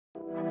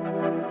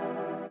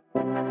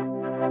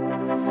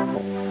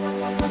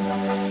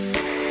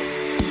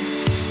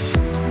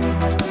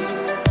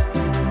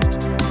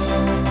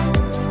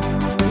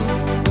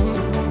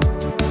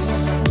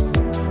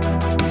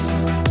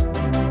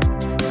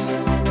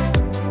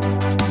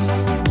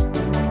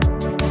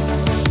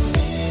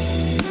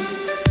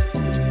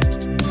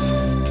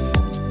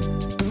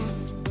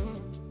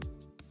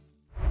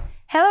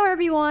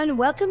everyone,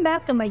 welcome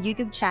back to my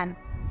YouTube channel.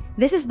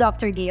 This is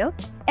Dr. Gaile,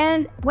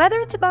 and whether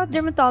it's about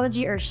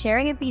dermatology or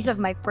sharing a piece of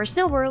my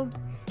personal world,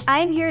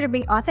 I'm here to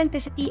bring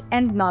authenticity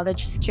and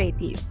knowledge straight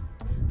to you.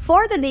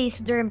 For today's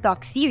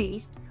DERMTALK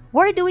series,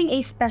 we're doing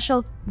a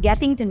special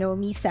Getting to Know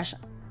Me session.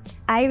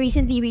 I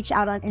recently reached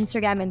out on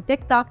Instagram and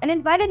TikTok and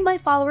invited my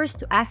followers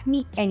to ask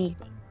me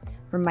anything,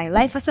 from my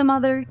life as a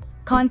mother,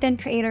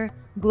 content creator,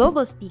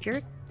 global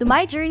speaker, to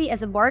my journey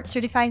as a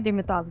board-certified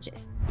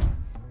dermatologist.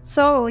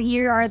 So,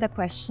 here are the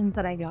questions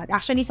that I got.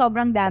 Actually,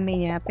 sobrang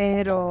dami niya,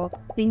 pero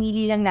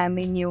pinili lang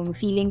namin yung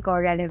feeling ko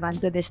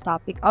relevant to this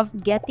topic of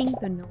getting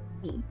to know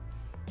me.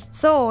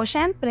 So,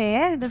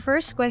 syempre, the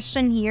first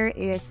question here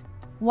is,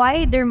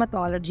 why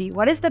dermatology?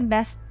 What is the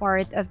best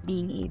part of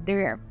being a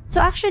derm?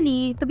 So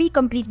actually, to be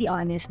completely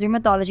honest,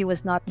 dermatology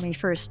was not my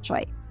first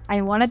choice.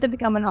 I wanted to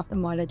become an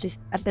ophthalmologist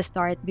at the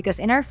start because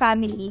in our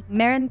family,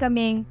 meron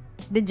kaming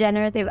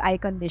degenerative eye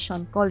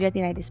condition called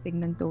retinitis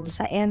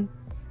pigmentosa, and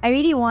I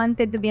really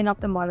wanted to be an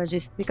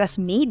ophthalmologist because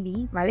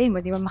maybe, malay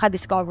mo, di ba,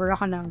 makadiscover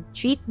ako ng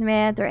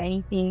treatment or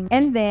anything.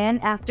 And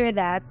then, after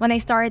that, when I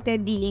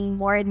started dealing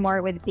more and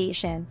more with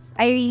patients,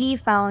 I really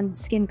found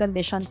skin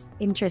conditions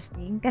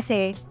interesting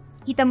kasi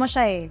kita mo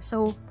siya eh.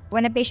 So,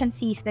 when a patient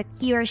sees that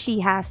he or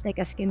she has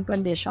like a skin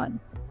condition,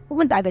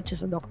 pumunta agad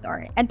siya sa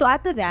doktor. And to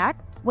add to that,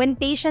 when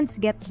patients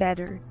get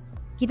better,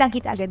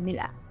 kitang-kita agad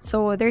nila.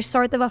 So, there's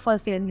sort of a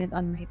fulfillment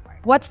on my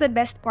part. What's the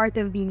best part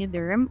of being a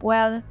derm?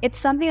 Well, it's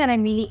something that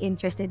I'm really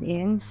interested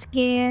in.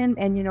 Skin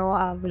and,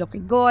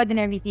 looking good and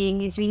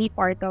everything is really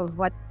part of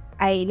what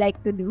I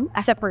like to do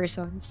as a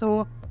person.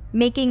 So,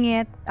 making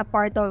it a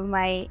part of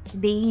my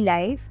daily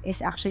life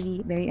is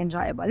actually very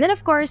enjoyable. Then,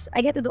 of course,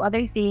 I get to do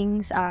other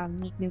things,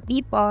 meet new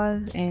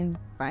people, and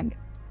fun.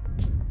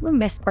 The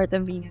best part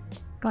of being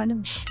a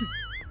derm.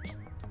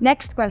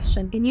 Next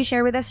question, can you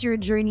share with us your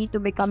journey to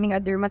becoming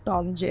a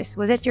dermatologist?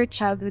 Was it your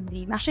childhood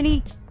dream?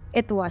 Actually,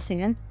 it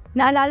wasn't.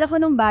 Naalala ko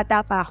nung bata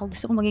pa ako,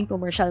 gusto ko maging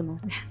commercial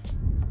model.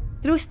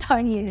 True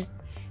story.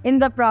 In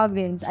the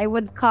province, I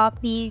would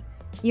copy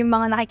yung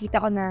mga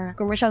nakikita ko na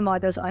commercial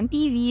models on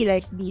TV,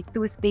 like the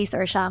toothpaste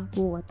or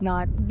shampoo,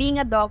 whatnot. Being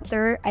a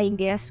doctor, I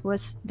guess,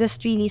 was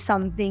just really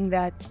something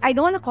that, I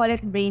don't want to call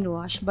it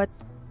brainwash, but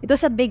it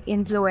was a big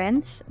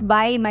influence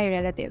by my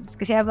relatives.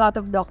 Kasi I have a lot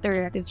of doctor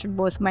relatives from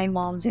both my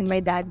mom's and my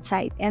dad's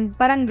side. And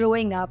parang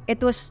growing up,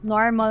 it was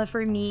normal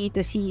for me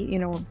to see,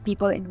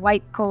 people in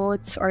white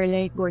coats or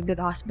like going to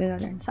the hospital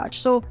and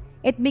such. So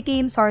it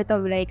became sort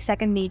of like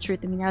second nature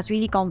to me. I was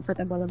really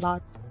comfortable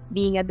about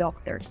being a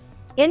doctor.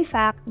 In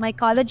fact, my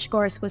college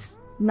course was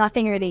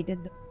nothing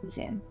related to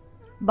medicine.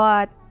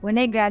 But when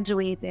I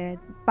graduated,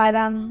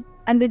 parang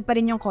andun pa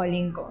rin yung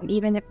calling ko.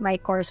 Even if my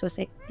course was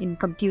in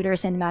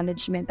computers and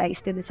management, I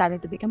still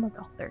decided to become a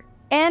doctor.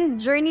 And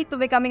journey to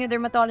becoming a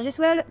dermatologist,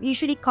 well,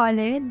 usually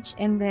college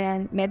and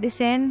then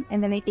medicine,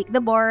 and then I take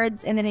the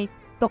boards, and then I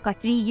took a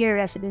 3-year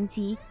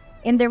residency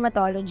in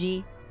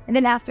dermatology. And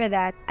then after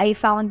that, I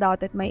found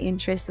out that my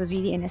interest was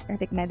really in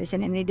aesthetic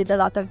medicine, and I did a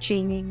lot of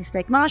trainings,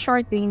 like mga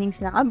short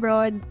trainings lang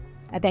abroad,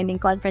 attending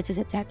conferences,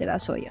 etc.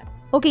 So yeah.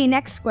 Okay,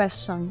 next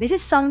question. This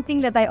is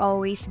something that I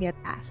always get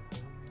asked.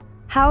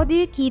 How do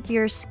you keep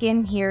your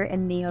skin, hair,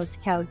 and nails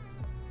healthy?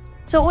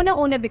 So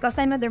una-una, because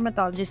I'm a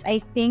dermatologist, I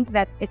think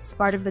that it's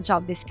part of the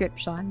job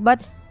description.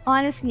 But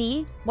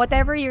honestly,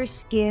 whatever your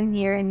skin,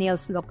 hair, and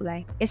nails look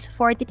like is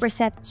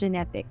 40%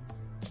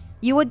 genetics.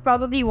 You would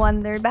probably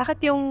wonder,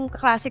 bakit yung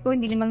kaklase ko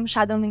hindi naman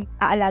masyadong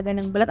aalaga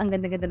ng balat, ang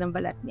ganda-ganda ng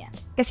balat niya?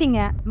 Kasi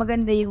nga,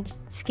 maganda yung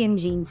skin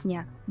genes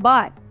niya.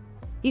 But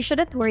you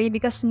shouldn't worry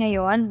because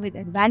ngayon, with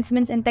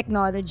advancements in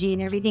technology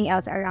and everything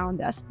else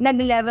around us,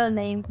 nag-level na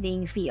yung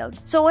playing field.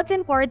 So what's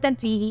important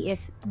really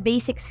is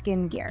basic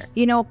skincare.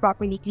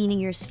 Properly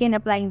cleaning your skin,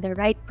 applying the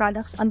right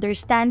products,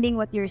 understanding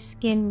what your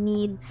skin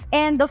needs,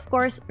 and of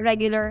course,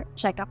 regular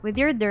checkup with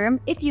your derm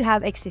if you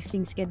have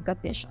existing skin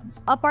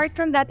conditions. Apart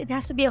from that, it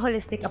has to be a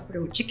holistic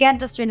approach. You can't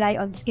just rely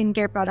on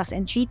skincare products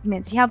and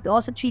treatments. You have to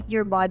also treat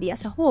your body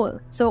as a whole.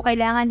 So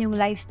kailangan yung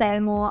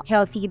lifestyle mo,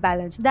 healthy,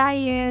 balanced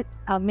diet,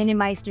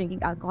 minimize drinking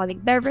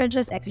alcoholic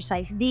beverages,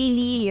 exercise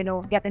daily,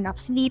 get enough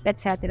sleep,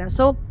 etc.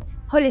 So,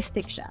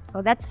 holistic siya.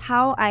 So, that's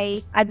how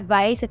I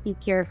advise that you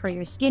care for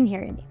your skin,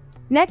 hair, and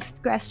nails.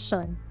 Next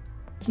question.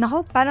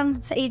 Naku,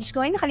 parang sa age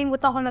ko,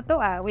 nakalimutan ko na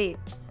to Wait.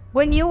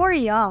 When you were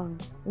young,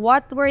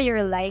 what were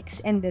your likes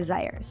and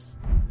desires?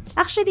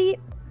 Actually,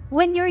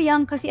 when you're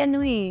young kasi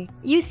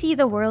you see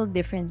the world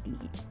differently.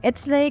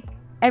 It's like,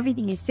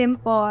 everything is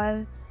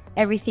simple.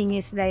 Everything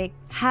is like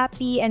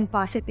happy and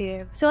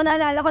positive. So,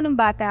 naalala ko nung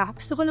bata,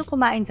 gusto ko lang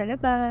kumain sa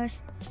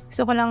labas.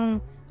 Gusto ko lang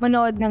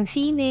manood ng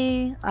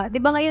sine. Di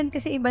ba ngayon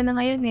kasi iba na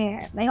ngayon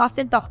eh. I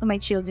often talk to my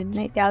children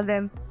and I tell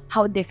them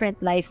how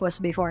different life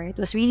was before. It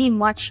was really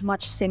much,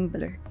 much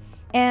simpler.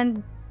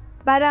 And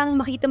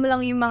parang makita mo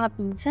lang yung mga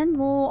pinsan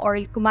mo or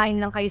kumain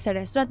lang kayo sa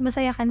restaurant,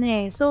 masaya ka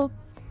na eh. So,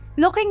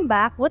 looking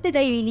back, what did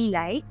I really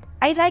like?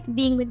 I like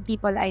being with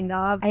people I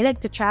love. I like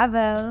to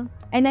travel.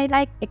 And I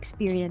like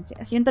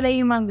experiences. Yun talaga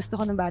yung mga gusto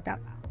ko ng bata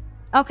pa.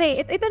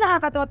 Okay, ito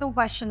nakakatawa tong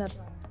question na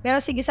to.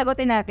 Pero sige,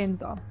 sagutin natin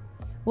to.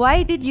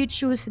 Why did you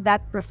choose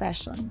that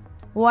profession?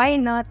 Why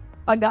not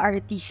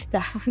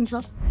pag-aartista?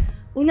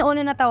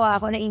 Una-una natawa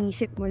ako na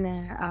inisip mo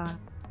na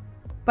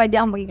pwede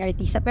akong maging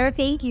artista. Pero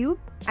thank you.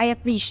 I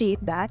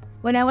appreciate that.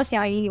 When I was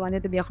young, I really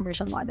wanted to be a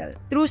commercial model.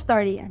 True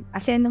story yan.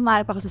 As in,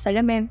 numarap ako sa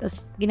salamin, tapos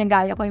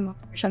ginagaya ko yung mga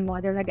commercial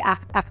model,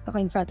 nag-act ako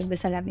in front of the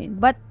salamin.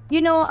 But,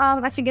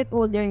 as you get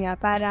older nga,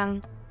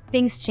 parang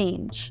things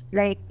change.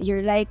 Like,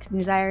 your likes,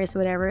 desires,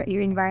 whatever,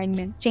 your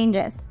environment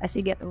changes as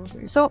you get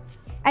older. So,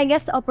 I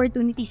guess the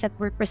opportunities that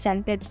were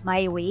presented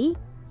my way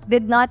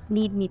did not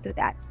lead me to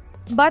that.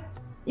 But,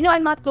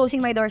 I'm not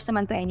closing my doors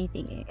naman to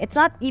anything eh. It's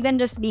not even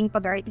just being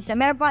pag-artista.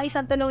 Meron pa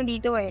isang tanong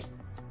dito eh.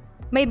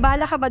 May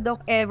bala ka ba,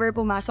 Doc, ever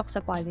pumasok sa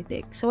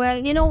politics?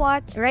 Well, you know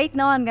what? Right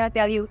now, I'm gonna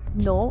tell you,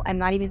 no,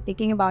 I'm not even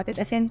thinking about it.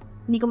 As in,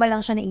 hindi ko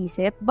malang siya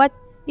naisip. But,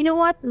 you know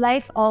what?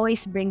 Life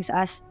always brings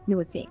us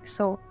new things.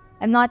 So,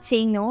 I'm not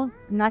saying no.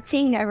 I'm not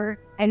saying never.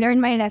 I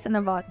learned my lesson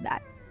about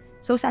that.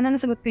 So, sana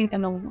nasagot ko yung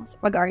tanong mo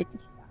sa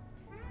pag-artista.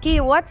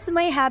 Okay, what's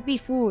my happy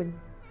food?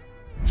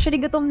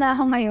 Actually, gutom na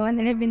ako ngayon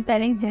and I've been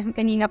telling them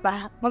kanina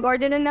pa,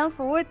 mag-order na ng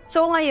food.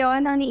 So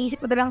ngayon, ang niisip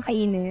ko talagang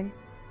kainin,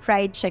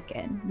 fried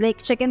chicken. Like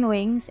chicken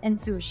wings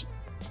and sushi.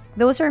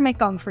 Those are my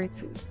comfort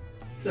food.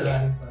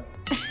 Sarang pa.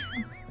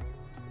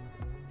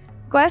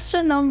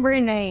 Question number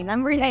 9.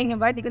 Number 9 nga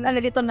ba? Di ko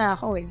nalilito na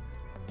ako eh.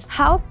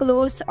 How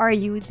close are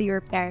you to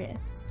your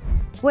parents?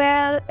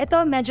 Well,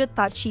 ito medyo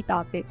touchy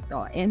topic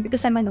to. And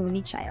because I'm an only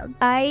child,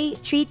 I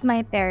treat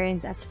my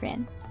parents as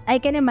friends. I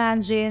can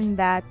imagine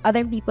that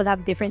other people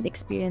have different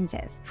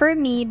experiences. For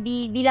me,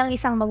 bilang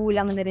isang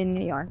magulang na rin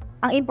ngayon,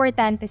 ang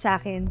importante sa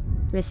akin,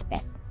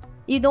 respect.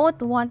 You don't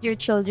want your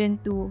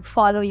children to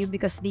follow you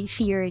because they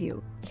fear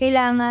you.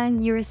 Kailangan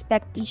you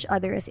respect each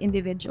other as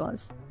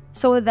individuals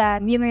so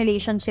that yung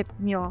relationship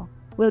nyo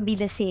will be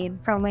the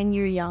same from when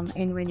you're young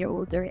and when you're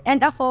older.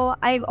 And ako,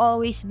 I've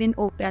always been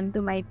open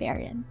to my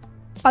parents.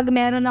 Pag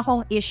meron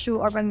akong issue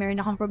or pag meron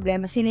akong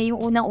problema, sila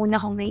yung unang-una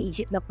kong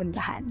naiisip na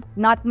puntahan.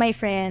 Not my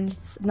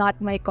friends, not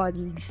my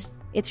colleagues.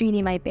 It's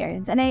really my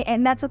parents.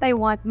 And that's what I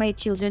want my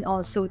children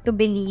also to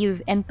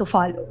believe and to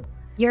follow.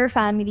 Your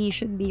family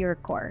should be your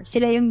core.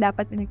 Sila yung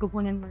dapat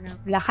pinagkukunan mo ng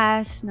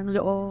lakas, ng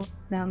loob,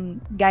 ng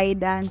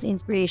guidance,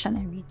 inspiration,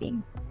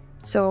 everything.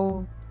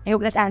 So, I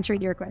hope that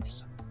answered your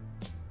question.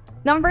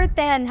 Number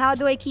 10, how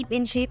do I keep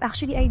in shape?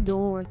 Actually, I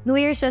don't. New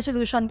Year's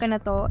resolution ko na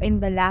to in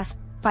the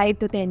last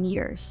 5 to 10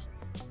 years.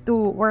 To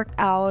work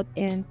out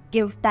and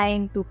give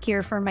time to care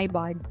for my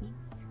body.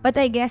 But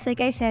I guess, like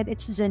I said,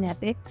 it's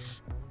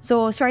genetics.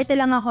 So, swerte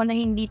lang ako na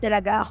hindi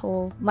talaga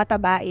ako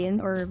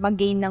matabain or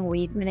mag-gain ng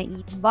weight when I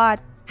eat.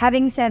 But,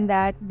 having said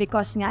that,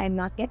 because nga I'm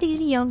not getting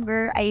any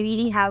younger, I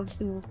really have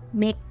to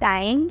make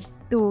time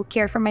to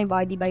care for my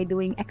body by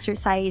doing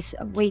exercise,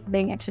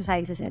 weight-bearing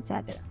exercises,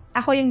 etc.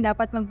 Ako yung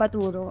dapat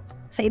magpaturo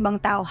sa ibang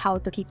tao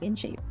how to keep in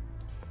shape.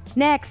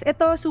 Next,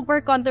 ito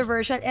super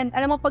controversial and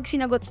alam mo pag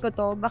sinagot ko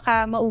to,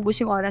 baka maubos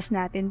yung oras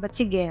natin. But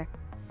sige,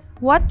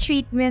 what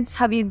treatments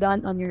have you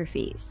done on your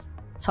face?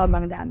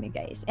 Sobrang dami,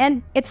 guys.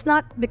 And it's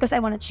not because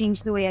I want to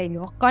change the way I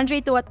look.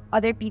 Contrary to what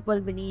other people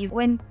believe,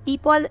 when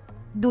people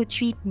do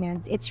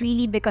treatments, it's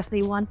really because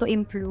they want to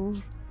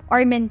improve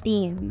or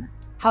maintain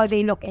how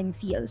they look and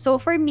feel.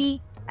 So for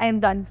me, I've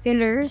done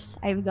fillers,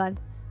 I've done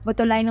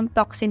botulinum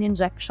toxin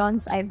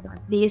injections, I've done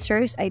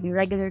lasers, I do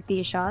regular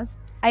facials.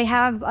 I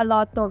have a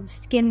lot of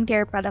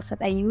skincare products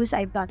that I use.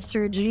 I've done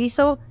surgery.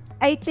 So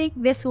I think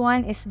this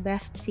one is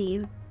best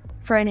saved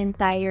for an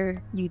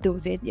entire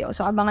YouTube video.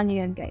 So abangan nyo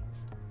yan,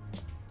 guys.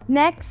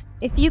 Next,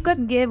 if you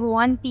could give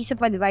one piece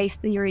of advice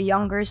to your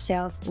younger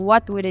self,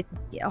 what would it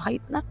be? Okay,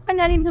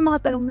 napakalalim ng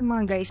mga tanong ng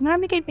mga guys.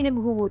 Marami kayong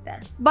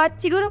pinaghuhugutan. But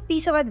siguro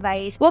piece of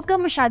advice, huwag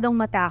kang masyadong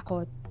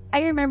matakot.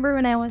 I remember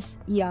when I was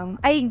young,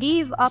 I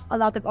gave up a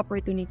lot of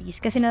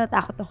opportunities kasi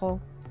natatakot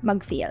ako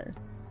mag-fail.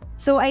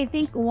 So I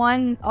think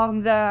one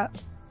of the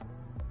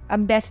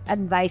best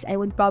advice I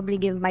would probably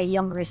give my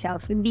younger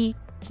self would be,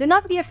 do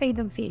not be afraid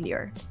of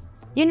failure.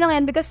 Yun lang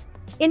yan, because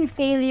in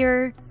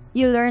failure,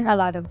 you learn a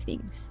lot of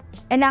things.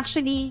 And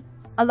actually,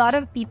 a lot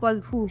of people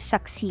who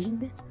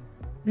succeed,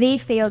 they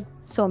failed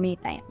so many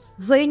times.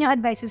 So yun yung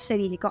advice ko sa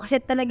sarili ko.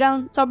 Kasi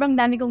talagang sobrang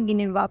dami kong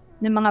give up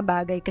ng mga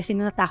bagay kasi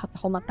natakot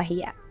ako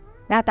mapahiya.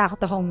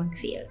 Natakot ako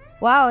mag-fail.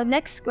 Wow,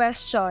 next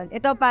question.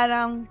 Ito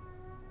parang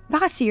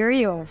baka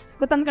serious.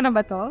 Kutan ka na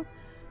ba to?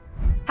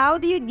 How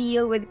do you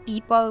deal with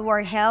people who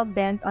are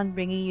hell-bent on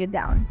bringing you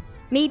down?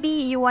 Maybe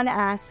you want to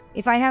ask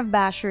if I have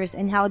bashers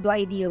and how do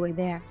I deal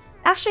with them?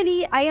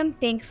 Actually, I am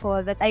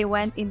thankful that I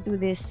went into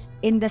this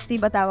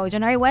industry ba tawag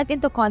dyan? I went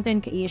into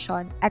content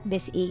creation at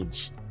this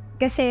age.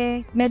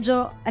 Kasi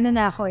medyo,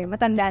 na ako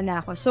matanda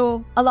na ako. So,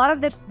 a lot of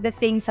the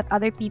things that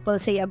other people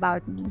say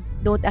about me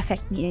don't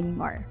affect me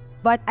anymore.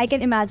 But I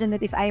can imagine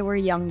that if I were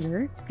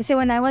younger, kasi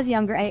when I was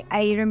younger,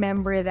 I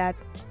remember that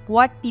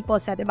what people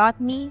said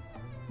about me,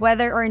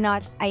 whether or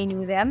not I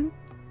knew them,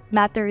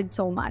 mattered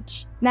so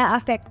much.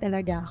 Na-affect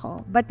talaga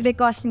ako. But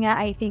because nga,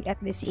 I think at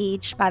this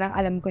age, parang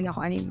alam ko na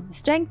kung ano yung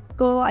strength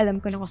ko,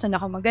 alam ko na kung saan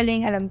ako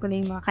magaling, alam ko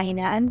na yung mga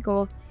kahinaan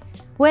ko.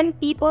 When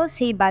people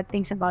say bad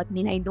things about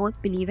me and I don't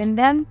believe in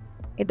them,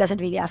 it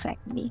doesn't really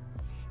affect me.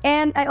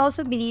 And I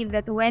also believe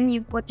that when you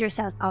put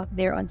yourself out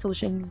there on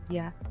social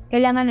media,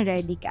 kailangan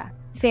ready ka.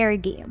 Fair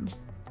game.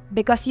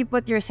 Because you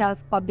put yourself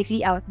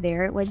publicly out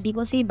there, when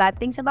people say bad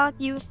things about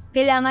you,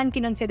 kailangan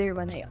kinonsider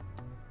mo na yun.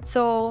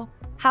 So,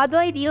 how do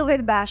I deal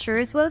with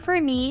bashers? Well,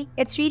 for me,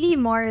 it's really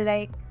more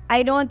like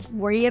I don't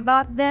worry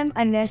about them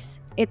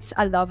unless it's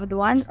a loved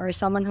one or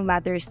someone who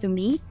matters to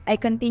me. I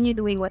continue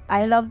doing what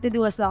I love to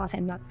do as long as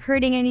I'm not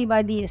hurting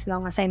anybody, as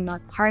long as I'm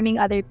not harming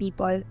other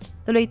people.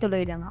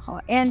 Tuloy-tuloy lang ako.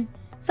 And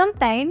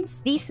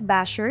sometimes, these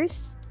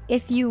bashers,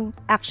 if you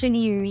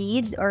actually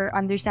read or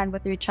understand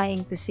what they're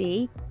trying to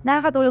say,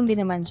 nakakatulong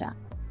din naman siya.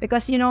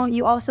 Because, you know,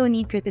 you also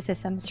need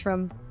criticisms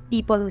from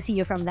people who see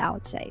you from the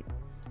outside.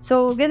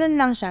 So, ganun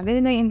lang siya.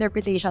 Ganun na yung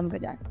interpretation ko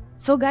dyan.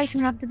 So, guys,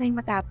 marami na tayong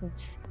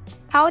matapos.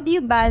 How do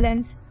you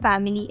balance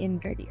family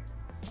and career?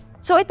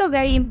 So, ito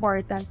very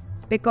important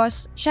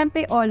because,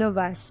 syempre, all of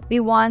us,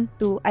 we want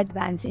to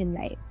advance in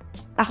life.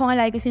 Ako nga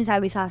lagi ko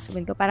sinasabi sa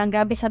husband ko, parang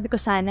grabe sabi ko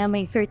sana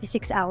may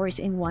 36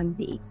 hours in one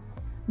day.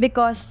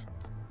 Because,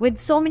 with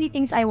so many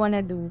things I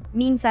wanna do,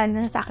 minsan,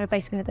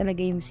 nasasacrifice ko na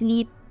talaga yung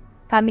sleep.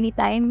 Family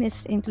time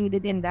is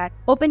included in that.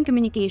 Open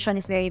communication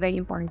is very, very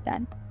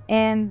important.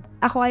 And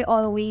ako, I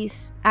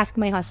always ask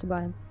my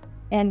husband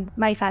and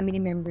my family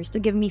members to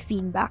give me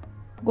feedback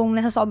kung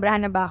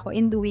nasasobrahan na ba ako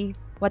in doing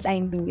what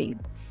I'm doing.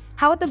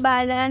 How to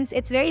balance?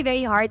 It's very,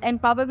 very hard. I'm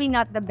probably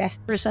not the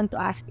best person to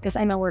ask because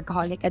I'm a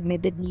workaholic,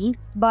 admittedly.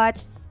 But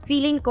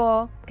feeling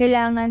ko,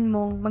 kailangan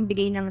mong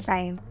magbigay ng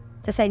time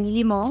sa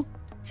sarili mo,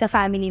 sa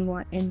family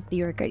mo, and to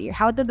your career.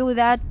 How to do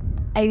that?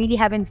 I really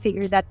haven't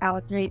figured that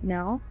out right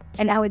now.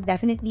 And I would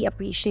definitely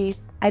appreciate,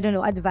 I don't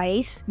know,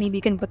 advice. Maybe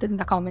you can put it in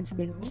the comments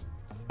below.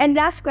 And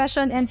last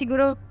question, and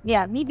siguro,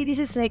 yeah, maybe this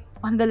is like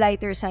on the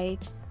lighter side.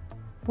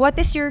 What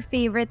is your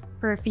favorite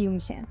perfume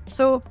scent?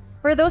 So,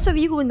 for those of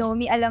you who know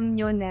me, alam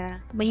nyo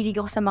na mahilig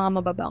ako sa mga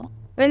mababaw.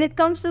 When it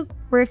comes to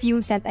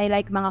perfume scent, I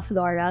like mga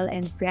floral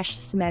and fresh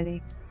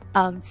smelling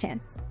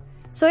scents.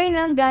 So yun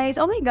lang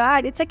guys, oh my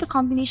god, it's like a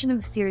combination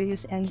of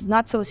serious and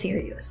not so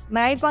serious.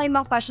 Marami pang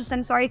ibang questions.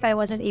 I'm sorry if I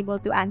wasn't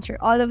able to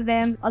answer all of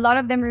them. A lot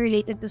of them are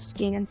related to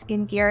skin and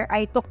skincare.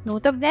 I took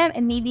note of them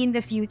and maybe in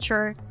the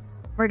future,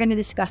 we're gonna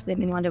discuss them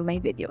in one of my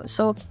videos.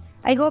 So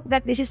I hope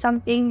that this is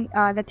something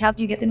that helped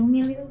you get to know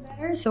me a little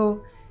better.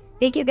 So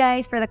thank you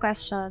guys for the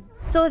questions.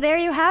 So there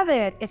you have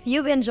it. If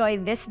you've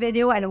enjoyed this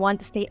video and want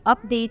to stay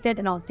updated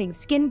on all things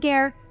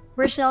skincare,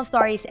 personal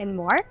stories, and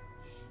more,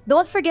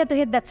 don't forget to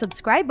hit that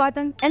subscribe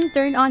button and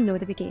turn on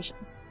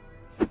notifications.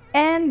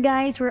 And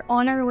guys, we're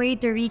on our way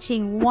to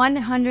reaching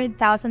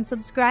 100,000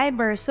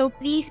 subscribers. So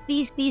please,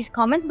 please, please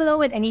comment below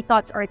with any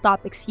thoughts or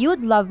topics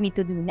you'd love me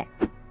to do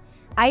next.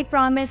 I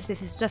promise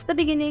this is just the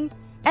beginning,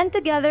 and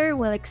together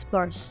we'll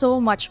explore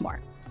so much more.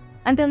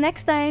 Until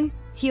next time,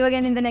 see you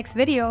again in the next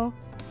video.